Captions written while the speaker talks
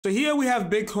So here we have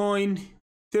Bitcoin,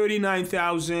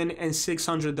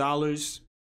 $39,600.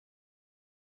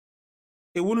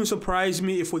 It wouldn't surprise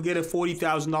me if we get a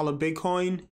 $40,000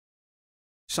 Bitcoin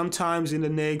sometimes in the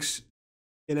next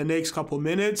couple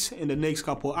minutes, in the next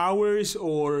couple hours,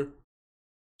 or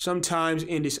sometimes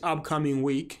in this upcoming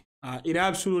week. It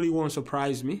absolutely won't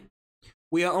surprise me.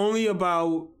 We are only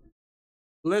about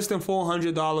less than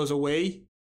 $400 away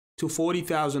to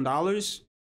 $40,000.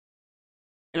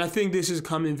 And I think this is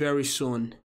coming very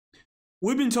soon.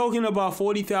 We've been talking about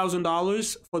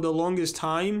 $40,000 for the longest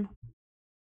time.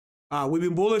 We've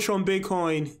been bullish on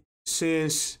Bitcoin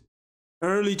since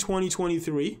early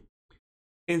 2023.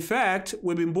 In fact,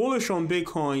 we've been bullish on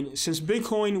Bitcoin since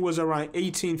Bitcoin was around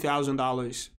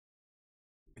 $18,000.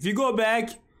 If you go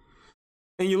back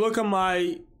and you look at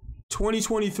my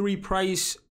 2023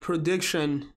 price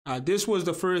prediction, this was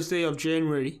the first day of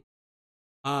January.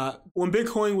 When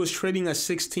Bitcoin was trading at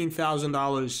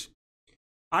 $16,000,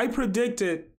 I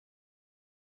predicted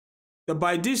that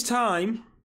by this time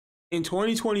in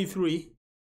 2023,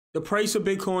 the price of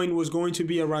Bitcoin was going to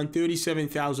be around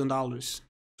 $37,000.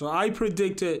 So I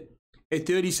predicted a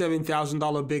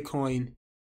 $37,000 Bitcoin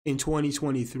in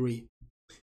 2023.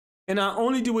 And not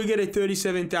only did we get a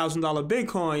 $37,000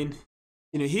 Bitcoin,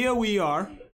 here we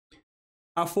are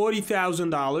at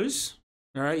 $40,000.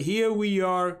 All right, here we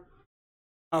are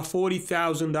at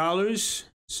 $40,000.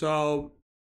 So,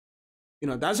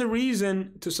 that's a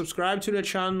reason to subscribe to the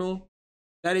channel.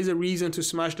 That is a reason to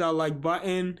smash that like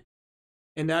button.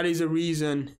 And that is a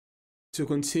reason to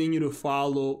continue to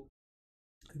follow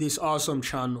this awesome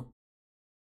channel.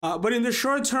 But in the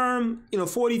short term,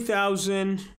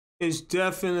 40,000 is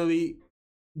definitely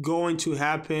going to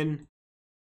happen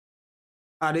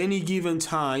at any given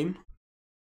time.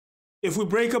 If we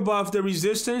break above the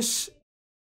resistance,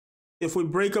 if we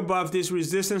break above this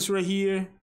resistance right here,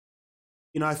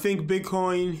 I think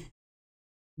Bitcoin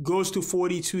goes to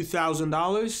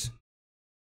 $42,000.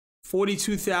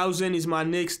 42,000 is my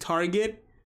next target.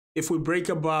 If we break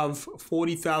above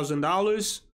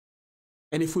 $40,000,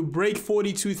 and if we break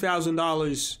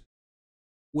 $42,000,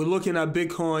 we're looking at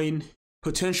Bitcoin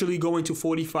potentially going to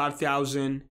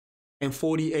 $45,000 and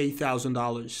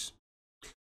 $48,000.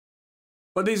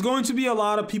 But there's going to be a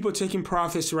lot of people taking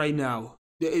profits right now.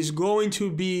 There is going to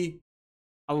be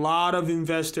a lot of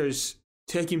investors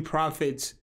taking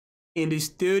profits in this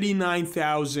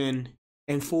 $39,000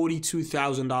 and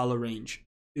 $42,000 range.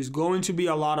 There's going to be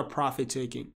a lot of profit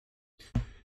taking.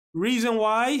 Reason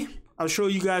why, I'll show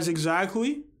you guys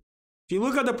exactly. If you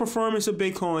look at the performance of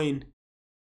Bitcoin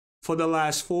for the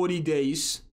last 40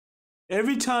 days,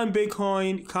 every time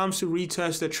Bitcoin comes to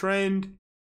retest the trend,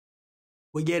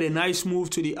 we get a nice move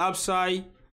to the upside.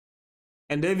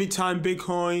 And every time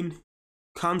Bitcoin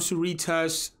comes to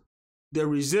retest the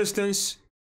resistance,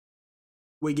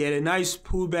 we get a nice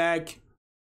pullback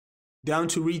down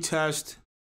to retest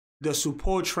the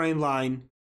support trend line.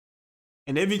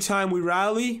 And every time we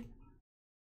rally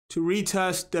to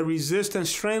retest the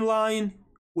resistance trend line,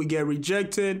 we get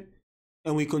rejected,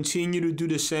 and we continue to do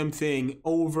the same thing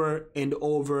over and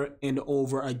over and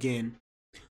over again.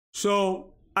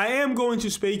 So I am going to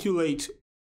speculate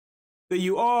that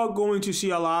you are going to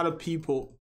see a lot of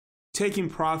people taking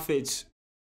profits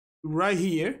right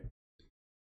here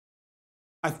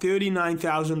at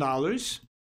 $39,000.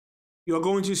 You're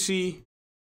going to see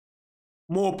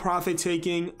more profit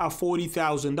taking at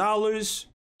 $40,000.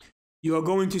 You are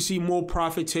going to see more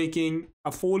profit taking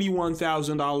at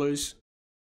 $41,000.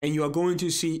 And you are going to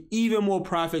see even more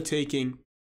profit taking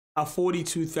at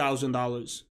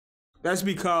 $42,000. That's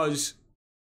because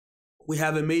we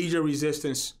have a major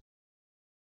resistance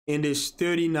in this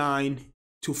 $39,000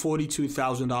 to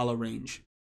 $42,000 range.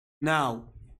 Now,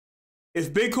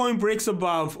 if Bitcoin breaks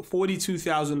above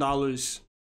 $42,000,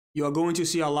 you are going to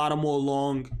see a lot of more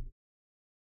long.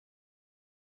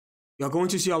 You're going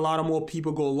to see a lot of more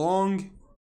people go long.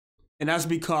 And that's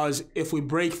because if we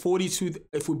break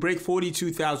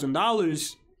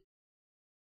 $42,000,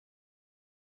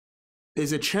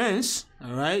 there's a chance,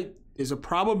 all right? There's a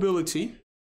probability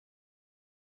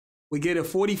we get a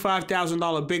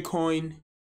 $45,000 Bitcoin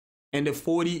and a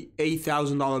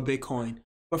 $48,000 Bitcoin.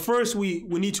 But first, we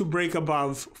need to break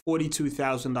above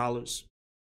 $42,000.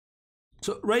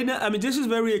 So right now, this is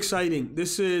very exciting.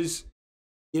 This is,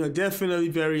 definitely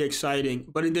very exciting.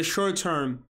 But in the short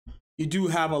term, you do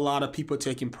have a lot of people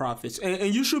taking profits.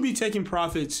 And you should be taking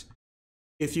profits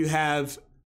if you have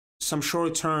some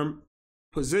short-term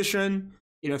position.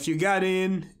 If you got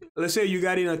in, let's say you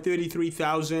got in at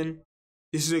 33,000,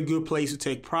 this is a good place to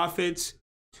take profits.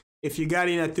 If you got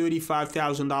in at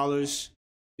 $35,000,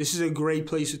 this is a great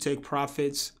place to take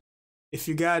profits. if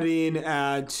you got in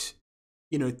at,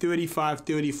 you know, $35,000,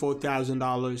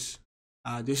 $34,000,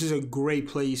 this is a great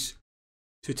place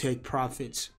to take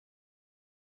profits.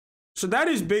 So that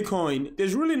is Bitcoin.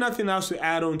 There's really nothing else to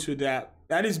add on to that.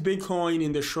 That is Bitcoin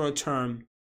in the short term.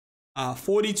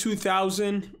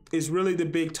 42,000 is really the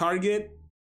big target.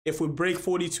 If we break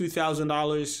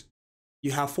 $42,000,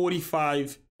 you have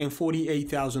 $45,000 and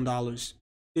 $48,000.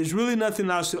 There's really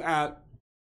nothing else to add,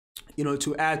 you know,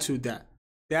 to add to that.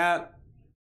 That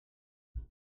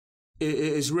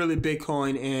is really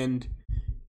Bitcoin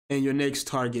and your next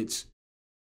targets.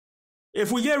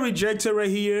 If we get rejected right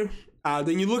here,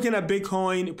 then you're looking at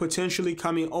Bitcoin potentially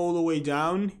coming all the way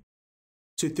down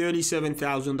to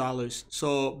 $37,000.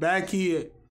 So back here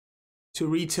to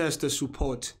retest the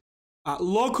support.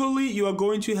 Locally, you are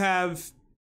going to have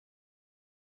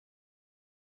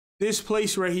this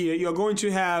place right here. You are going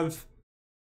to have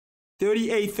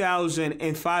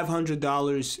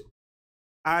 $38,500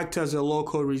 act as a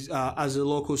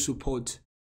local support.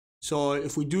 So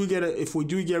if we do get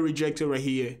rejected right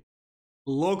here,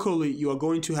 locally you are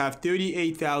going to have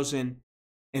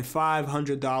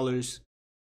 $38,500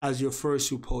 as your first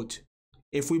support.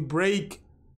 If we break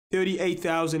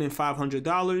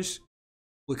 $38,500,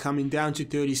 we're coming down to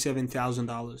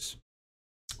 $37,000.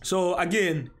 So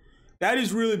again, that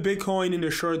is really Bitcoin in the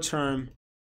short term.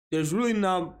 There's really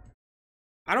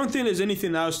I don't think there's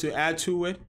anything else to add to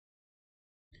it.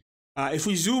 If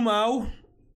we zoom out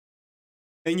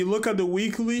and you look at the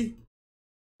weekly,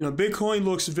 you know, Bitcoin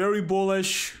looks very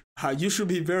bullish. You should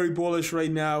be very bullish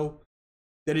right now.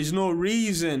 There is no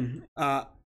reason,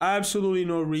 absolutely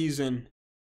no reason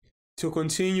to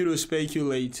continue to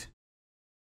speculate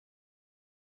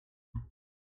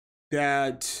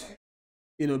that,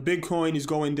 you know, Bitcoin is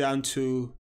going down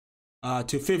to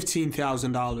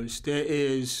 $15,000. There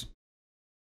is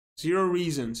zero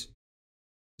reasons.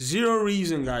 Zero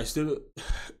reason, guys. The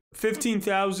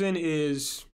 15,000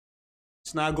 it's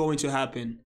not going to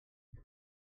happen.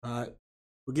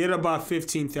 Forget about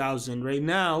 15,000 right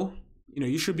now. You know,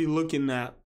 you should be looking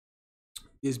at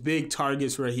these big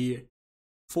targets right here: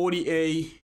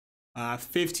 40A,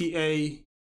 50A,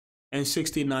 and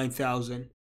 69,000.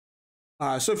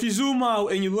 So if you zoom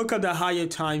out and you look at the higher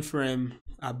time frame,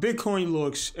 Bitcoin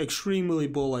looks extremely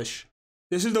bullish.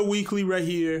 This is the weekly right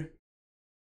here.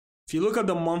 If you look at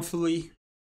the monthly,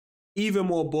 even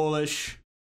more bullish.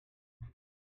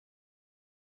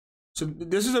 So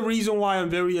this is the reason why I'm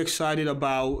very excited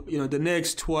about, you know, the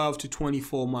next 12 to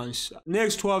 24 months.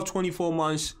 Next 12, 24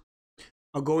 months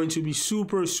are going to be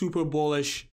super, super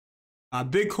bullish.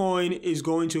 Bitcoin is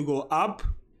going to go up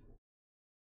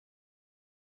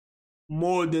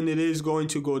more than it is going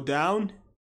to go down.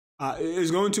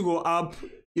 It's going to go up,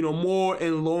 you know, more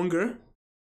and longer.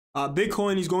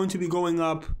 Bitcoin is going to be going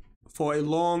up for a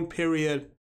long period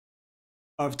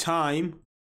of time,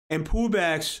 and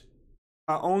pullbacks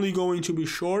are only going to be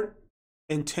short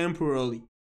and temporarily.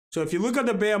 So if you look at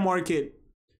the bear market,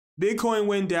 Bitcoin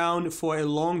went down for a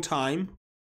long time,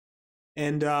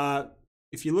 and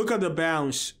if you look at the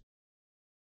bounce,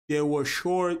 they were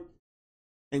short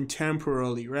and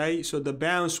temporarily, right? So the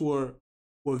bounce were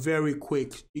very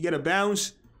quick. You get a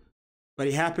bounce, but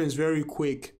it happens very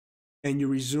quick, and you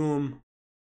resume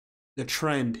the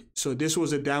trend. So this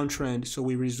was a downtrend, so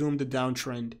we resumed the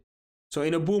downtrend. So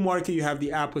in a bull market, you have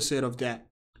the opposite of that.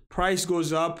 Price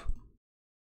goes up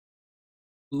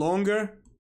longer,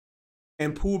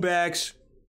 and pullbacks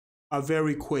are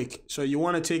very quick. So you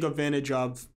want to take advantage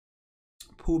of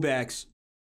pullbacks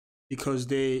because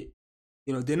they're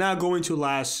not going to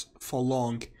last for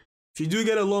long. If you do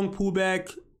get a long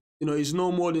pullback, you know, it's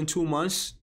no more than 2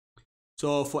 months.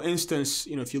 So for instance,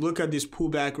 you know, if you look at this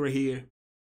pullback right here,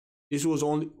 this was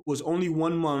only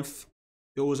 1 month.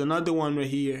 There was another one right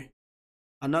here,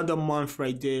 another month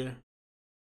right there.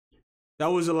 That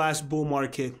was the last bull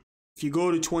market. If you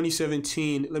go to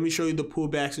 2017, let me show you the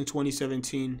pullbacks in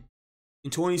 2017.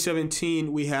 In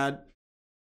 2017, we had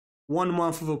 1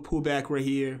 month of a pullback right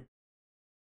here,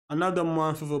 another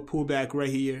month of a pullback right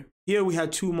here. Here we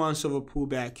had 2 months of a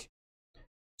pullback.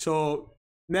 So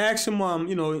maximum,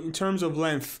 you know, in terms of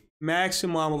length,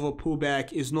 maximum of a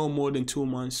pullback is no more than 2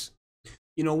 months.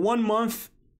 You know, 1 month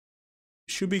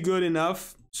should be good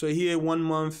enough. So here, 1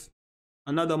 month,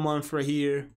 another month right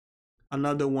here,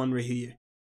 another one right here.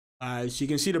 So you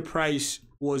can see the price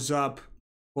was up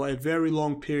for a very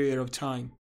long period of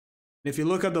time. And if you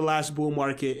look at the last bull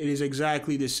market, it is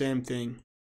exactly the same thing.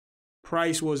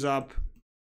 Price was up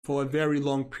for a very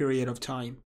long period of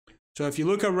time. So if you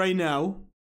look at right now,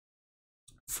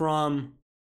 from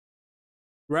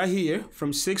right here,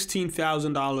 from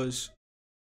 $16,000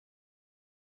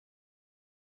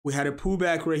 We had a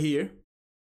pullback right here.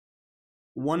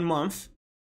 1 month.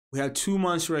 We had 2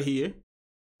 months right here.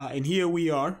 And here we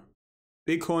are.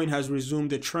 Bitcoin has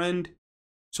resumed the trend.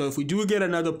 So if we do get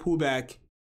another pullback,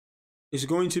 it's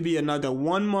going to be another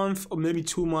 1 month or maybe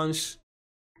 2 months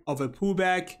of a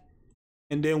pullback.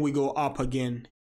 And then we go up again.